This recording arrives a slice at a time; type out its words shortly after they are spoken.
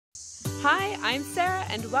Hi, I'm Sarah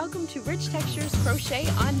and welcome to Rich Textures Crochet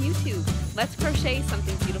on YouTube. Let's crochet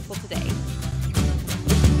something beautiful today.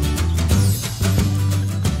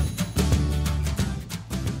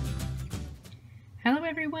 Hello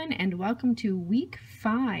everyone and welcome to week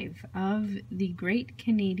 5 of the Great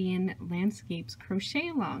Canadian Landscapes Crochet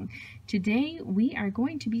Along. Today we are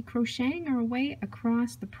going to be crocheting our way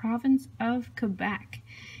across the province of Quebec.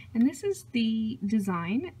 And this is the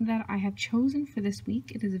design that I have chosen for this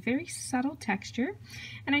week. It is a very subtle texture,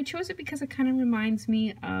 and I chose it because it kind of reminds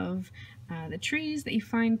me of the trees that you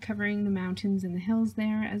find covering the mountains and the hills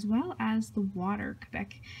there, as well as the water.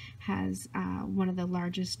 Quebec has one of the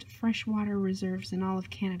largest freshwater reserves in all of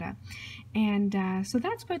Canada. And so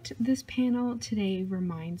that's what this panel today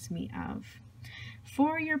reminds me of.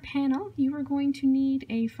 For your panel, you are going to need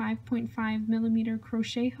a 5.5mm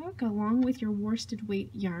crochet hook along with your worsted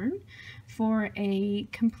weight yarn. For a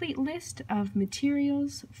complete list of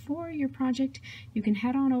materials for your project, you can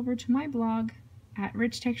head on over to my blog at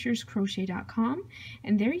richtexturescrochet.com,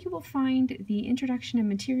 and there you will find the introduction and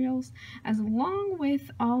materials, as along with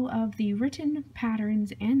all of the written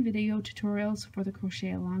patterns and video tutorials for the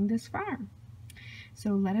crochet along this far.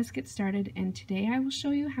 So let us get started, and today I will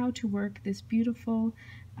show you how to work this beautiful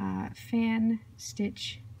fan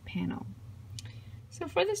stitch panel. So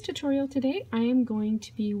for this tutorial today, I am going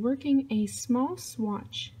to be working a small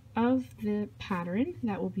swatch of the pattern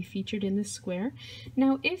that will be featured in this square.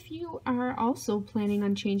 Now, if you are also planning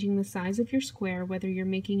on changing the size of your square, whether you're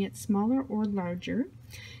making it smaller or larger,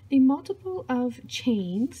 the multiple of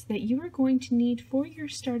chains that you are going to need for your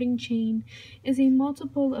starting chain is a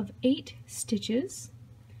multiple of 8 stitches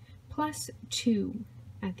plus 2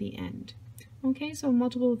 at the end. Okay, so a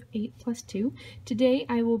multiple of 8 plus 2. Today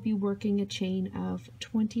I will be working a chain of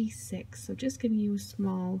 26, so just giving you a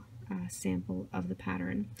small sample of the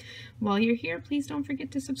pattern. While you're here, please don't forget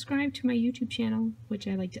to subscribe to my YouTube channel, which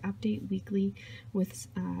I like to update weekly with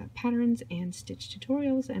patterns and stitch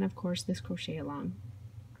tutorials, and of course this crochet along.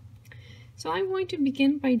 So I'm going to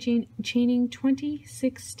begin by chaining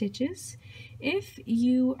 26 stitches. If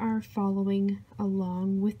you are following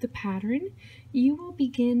along with the pattern, you will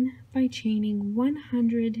begin by chaining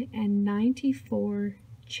 194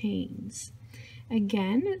 chains.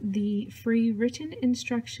 Again, the free written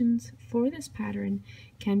instructions for this pattern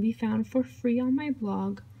can be found for free on my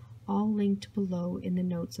blog, all linked below in the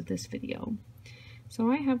notes of this video.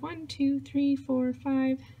 So I have 1, 2, 3, 4,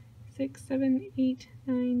 5, 6, 7, 8,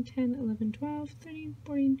 9, 10, 11, 12, 13,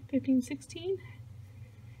 14, 15, 16,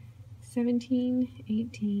 17,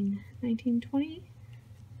 18, 19, 20,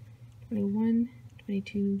 21,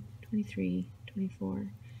 22, 23,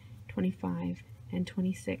 24, 25, and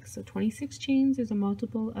 26. So 26 chains is a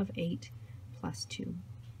multiple of 8 plus 2.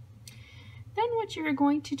 Then what you're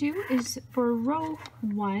going to do is for row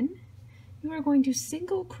 1, you are going to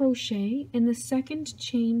single crochet in the second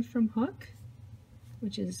chain from hook,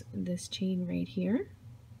 which is this chain right here.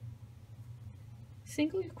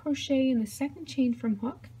 Single crochet in the second chain from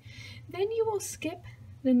hook. Then you will skip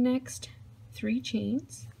the next 3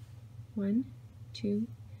 chains, 1, 2,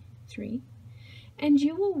 3, and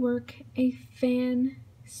you will work a fan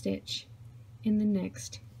stitch in the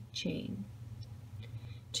next chain.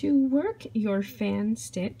 To work your fan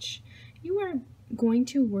stitch, you are going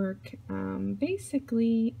to work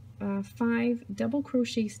basically 5 double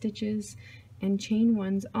crochet stitches and chain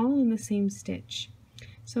ones all in the same stitch.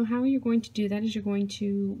 So how you're going to do that is you're going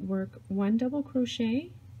to work 1 double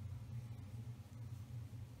crochet,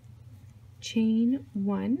 chain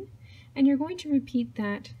 1, and you're going to repeat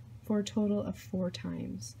that for a total of 4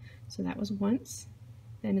 times. So that was once,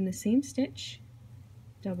 then in the same stitch,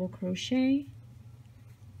 double crochet,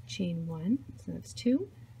 chain 1, so that's 2,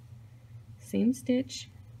 same stitch,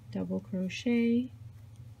 double crochet,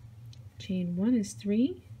 chain 1 is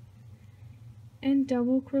 3, and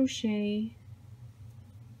double crochet,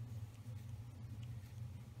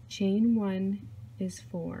 chain 1 is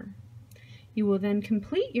 4. You will then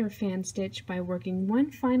complete your fan stitch by working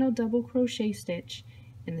 1 final double crochet stitch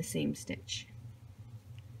in the same stitch.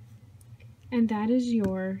 And that is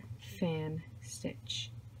your fan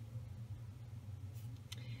stitch.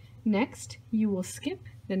 Next, you will skip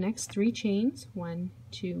the next 3 chains, 1,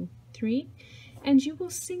 2, 3, and you will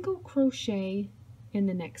single crochet in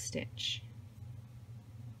the next stitch.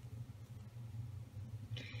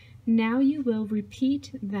 Now you will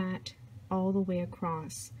repeat that all the way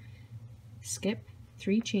across. Skip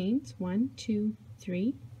 3 chains, 1, 2,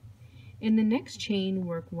 3. In the next chain,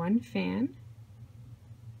 work 1 fan,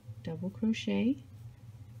 double crochet,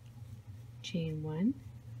 chain 1,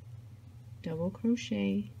 double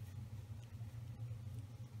crochet,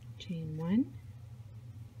 chain 1,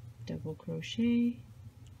 double crochet,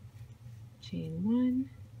 chain 1,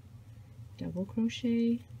 double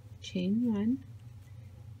crochet, chain 1,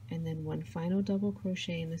 and then one final double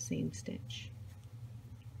crochet in the same stitch.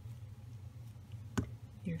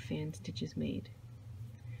 Your fan stitch is made.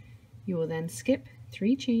 You will then skip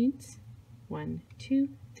 3 chains, 1, 2,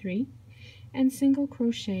 3, and single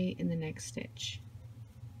crochet in the next stitch.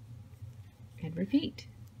 And repeat.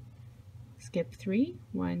 Skip 3,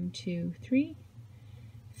 1, 2, 3,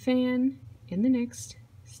 fan in the next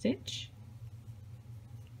stitch,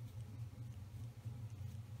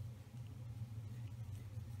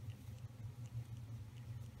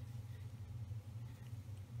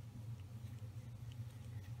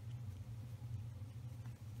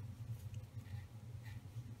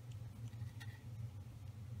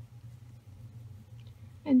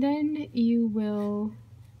 and then you will,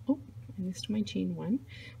 oh, I missed my chain 1.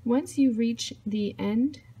 Once you reach the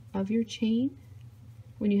end of your chain,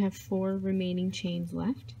 when you have 4 remaining chains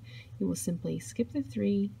left, you will simply skip the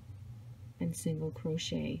 3 and single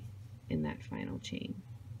crochet in that final chain.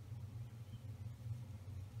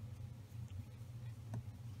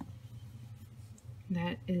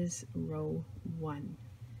 That is row 1.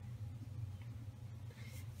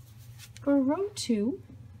 For row 2,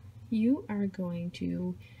 you are going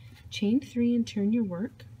to chain 3 and turn your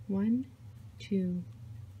work. 1, 2,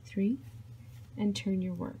 3, and turn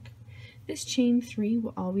your work. This chain 3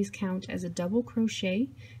 will always count as a double crochet,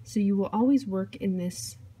 so you will always work in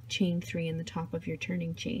this chain 3 in the top of your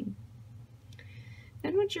turning chain.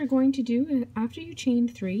 Then what you're going to do after you chain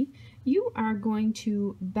 3, you are going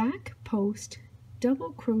to back post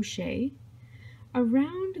double crochet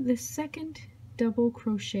around the second double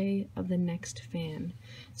crochet of the next fan.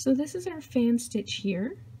 So this is our fan stitch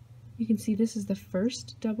here. You can see this is the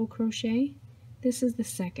first double crochet, this is the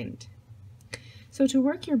second. So to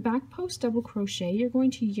work your back post double crochet, you're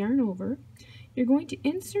going to yarn over, you're going to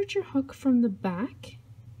insert your hook from the back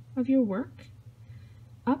of your work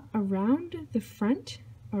up around the front,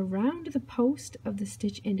 around the post of the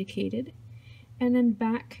stitch indicated, and then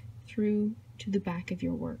back through to the back of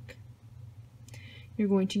your work. You're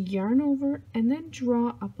going to yarn over and then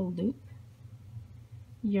draw up a loop,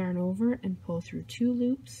 yarn over and pull through 2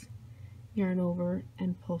 loops, yarn over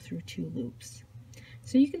and pull through 2 loops.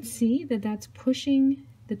 So you can see that that's pushing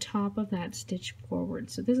the top of that stitch forward.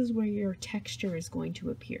 So this is where your texture is going to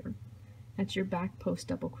appear. That's your back post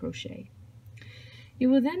double crochet. You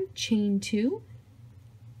will then chain 2,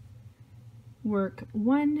 work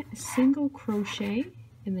 1 single crochet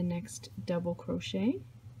in the next double crochet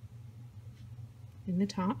in the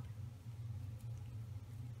top,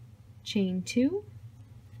 chain 2,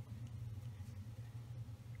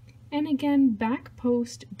 and again back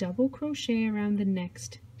post double crochet around the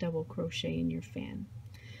next double crochet in your fan.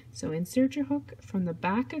 So insert your hook from the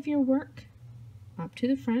back of your work up to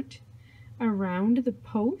the front, around the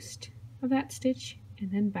post of that stitch,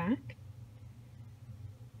 and then back,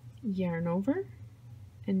 yarn over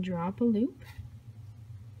and draw up a loop,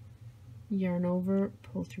 yarn over,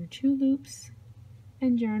 pull through 2 loops,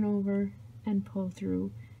 and yarn over and pull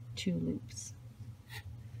through 2 loops.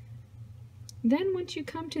 Then once you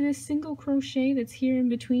come to this single crochet that's here in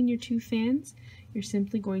between your 2 fans, you're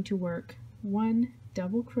simply going to work 1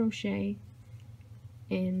 double crochet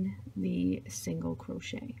in the single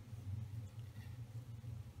crochet.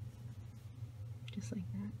 Just like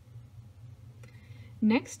that.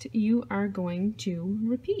 Next, you are going to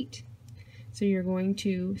repeat. So you're going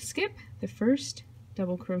to skip the first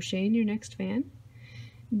double crochet in your next fan,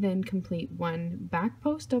 then complete 1 back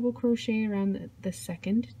post double crochet around the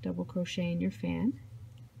second double crochet in your fan,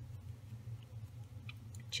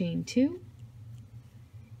 chain 2,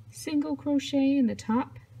 single crochet in the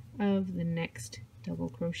top of the next double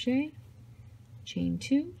crochet, chain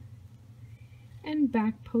 2, and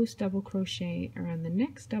back post double crochet around the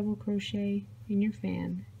next double crochet in your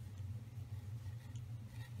fan.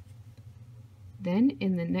 Then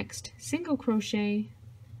in the next single crochet,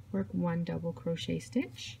 work 1 double crochet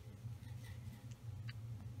stitch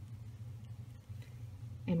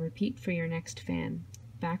and repeat for your next fan.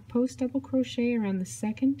 Back post double crochet around the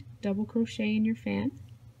second double crochet in your fan,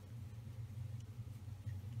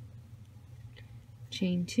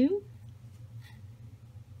 chain 2,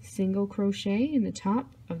 single crochet in the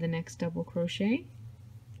top of the next double crochet,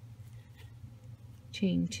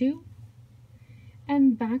 chain 2,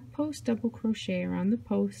 and back post double crochet around the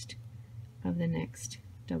post of the next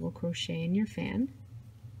double crochet in your fan.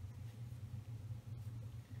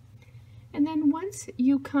 And then once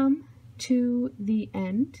you come to the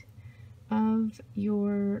end of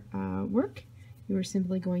your work, you are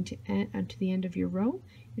simply going to end to the end of your row.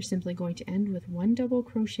 You're simply going to end with 1 double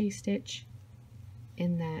crochet stitch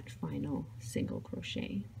in that final single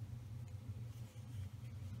crochet.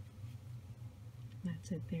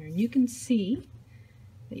 That's it there. And you can see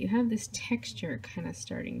that you have this texture kind of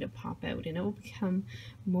starting to pop out, and it will become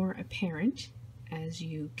more apparent as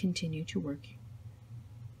you continue to work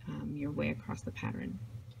your way across the pattern.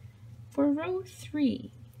 For row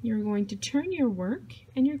 3, you're going to turn your work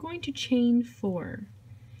and you're going to chain 4.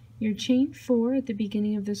 Your chain 4 at the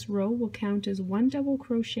beginning of this row will count as 1 double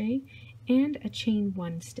crochet and a chain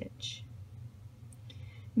 1 stitch.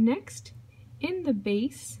 Next, in the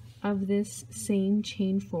base of this same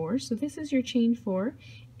chain 4, so this is your chain 4,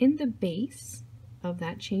 in the base of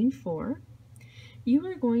that chain 4, you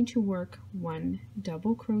are going to work 1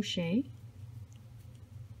 double crochet,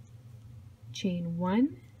 chain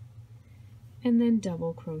 1, and then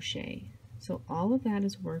double crochet. So all of that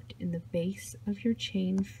is worked in the base of your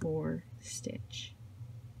chain 4 stitch.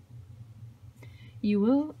 You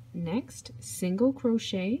will next single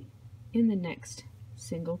crochet in the next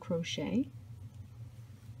single crochet.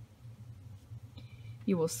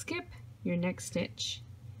 You will skip your next stitch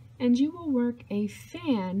and you will work a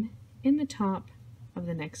fan in the top of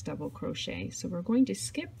the next double crochet. So we're going to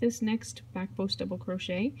skip this next back post double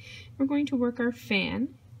crochet. We're going to work our fan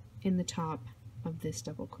in the top of this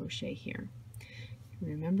double crochet here.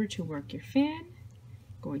 Remember to work your fan,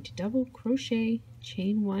 going to double crochet,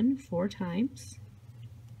 chain 1 4 times,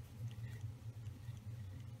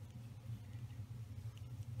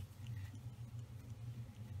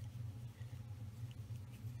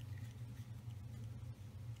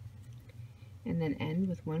 and then end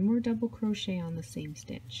with 1 more double crochet on the same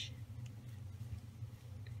stitch.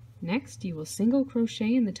 Next, you will single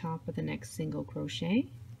crochet in the top of the next single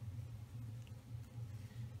crochet,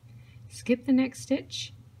 skip the next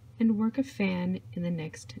stitch, and work a fan in the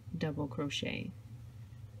next double crochet.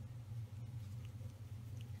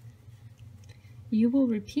 You will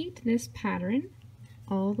repeat this pattern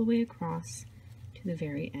all the way across to the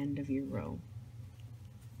very end of your row.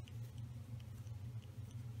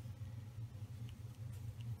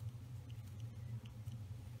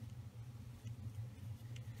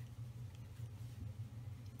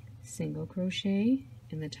 Single crochet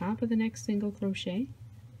in the top of the next single crochet.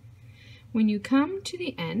 When you come to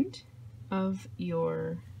the end of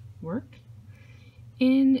your work,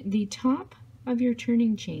 in the top of your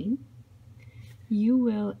turning chain, you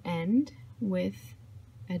will end with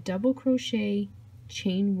a double crochet,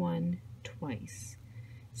 chain 1 twice.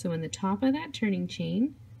 So in the top of that turning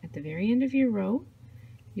chain, at the very end of your row,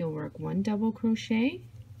 you'll work 1 double crochet,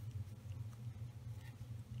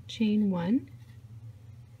 chain 1,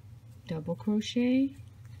 double crochet,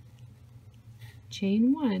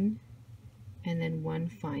 chain 1, and then 1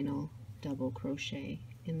 final double crochet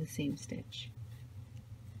in the same stitch.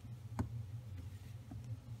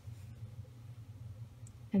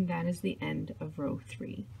 And that is the end of row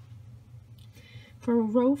 3. For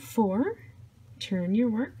row 4, turn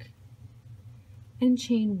your work and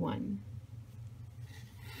chain 1.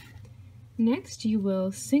 Next, you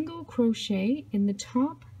will single crochet in the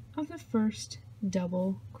top of the first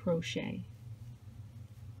double crochet.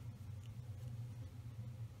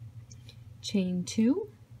 Chain 2,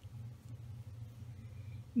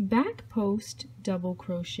 back post double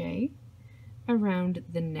crochet around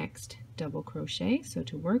the next double crochet. So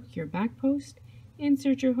to work your back post,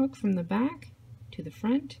 insert your hook from the back to the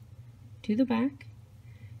front to the back,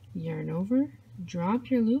 yarn over, drop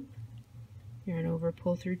your loop, yarn over,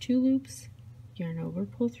 pull through 2 loops, yarn over,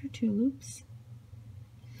 pull through 2 loops.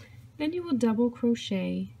 Then you will double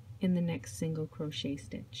crochet in the next single crochet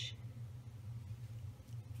stitch.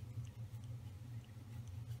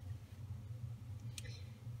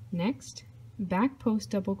 Next, back post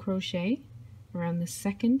double crochet around the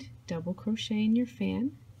second double crochet in your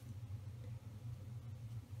fan.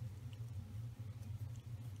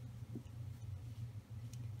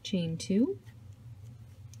 Chain 2,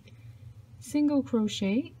 single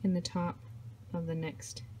crochet in the top of the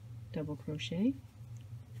next double crochet,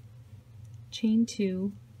 chain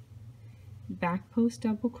 2, back post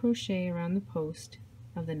double crochet around the post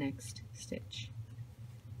of the next stitch.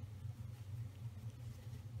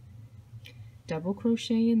 Double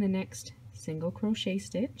crochet in the next single crochet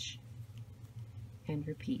stitch and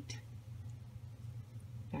repeat.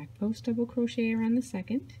 Back post double crochet around the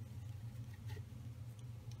second,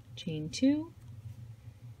 chain 2,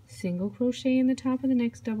 single crochet in the top of the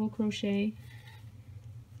next double crochet,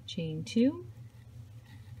 chain 2,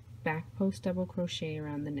 back post double crochet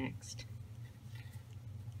around the next,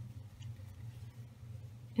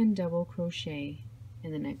 and double crochet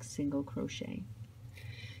in the next single crochet.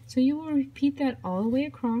 So you will repeat that all the way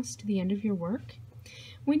across to the end of your work.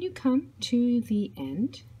 When you come to the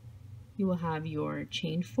end, you will have your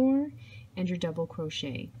chain 4 and your double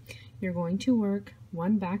crochet. You're going to work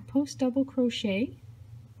 1 back post double crochet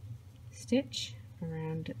stitch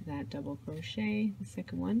around that double crochet, the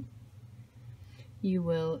second one. You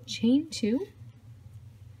will chain 2,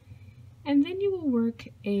 and then you will work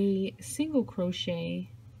a single crochet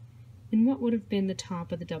in what would have been the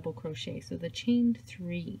top of the double crochet, so the chain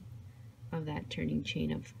 3 of that turning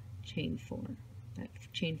chain of chain 4, that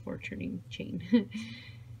chain 4 turning chain.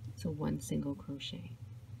 So 1 single crochet,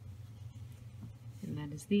 and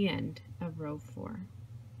that is the end of row 4.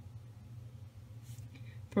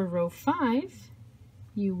 For row 5,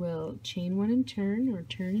 you will chain 1 and turn, or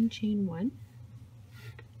turn and chain 1.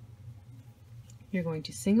 You're going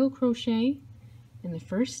to single crochet in the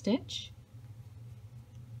first stitch,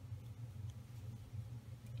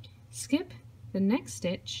 skip the next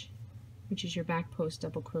stitch, which is your back post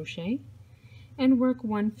double crochet, and work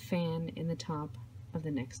 1 fan in the top of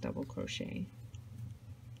the next double crochet.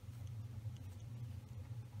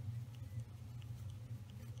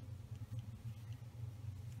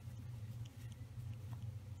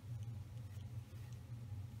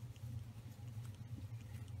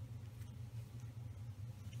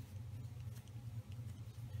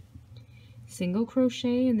 Single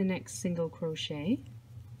crochet in the next single crochet,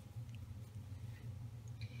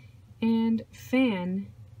 and fan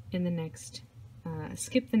in the next,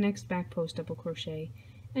 skip the next back post double crochet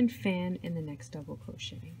and fan in the next double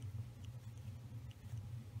crochet.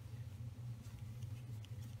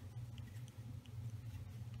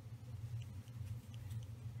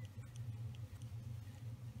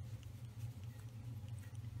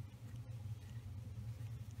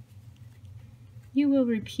 You will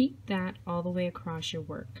repeat that all the way across your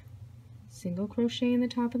work. Single crochet in the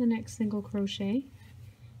top of the next single crochet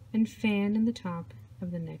and fan in the top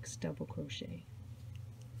of the next double crochet.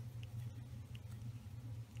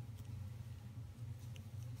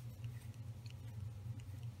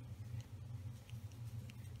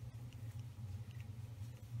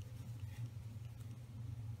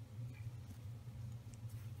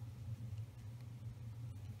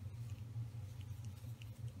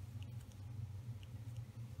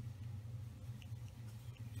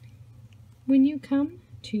 When you come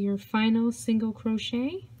to your final single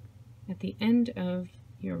crochet at the end of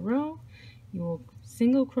your row, you will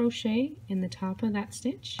single crochet in the top of that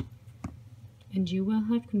stitch, and you will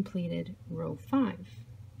have completed row 5.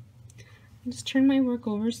 I'll just turn my work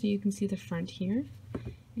over so you can see the front here,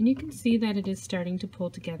 and you can see that it is starting to pull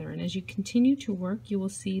together, and as you continue to work you will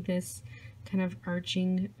see this kind of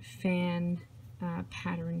arching fan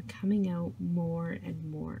pattern coming out more and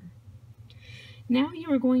more. Now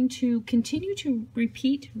you are going to continue to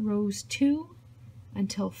repeat rows 2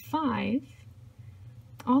 until 5,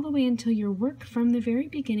 all the way until your work from the very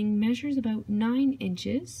beginning measures about 9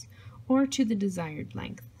 inches, or to the desired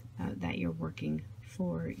length that you're working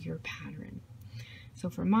for your pattern. So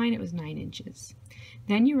for mine it was 9 inches.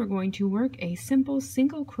 Then you are going to work a simple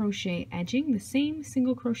single crochet edging, the same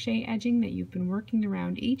single crochet edging that you've been working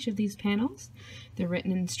around each of these panels, the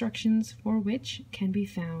written instructions for which can be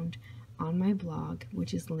found on my blog,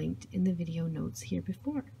 which is linked in the video notes here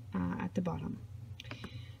before at the bottom.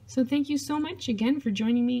 So thank you so much again for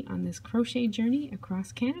joining me on this crochet journey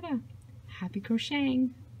across Canada. Happy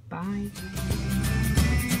crocheting! Bye!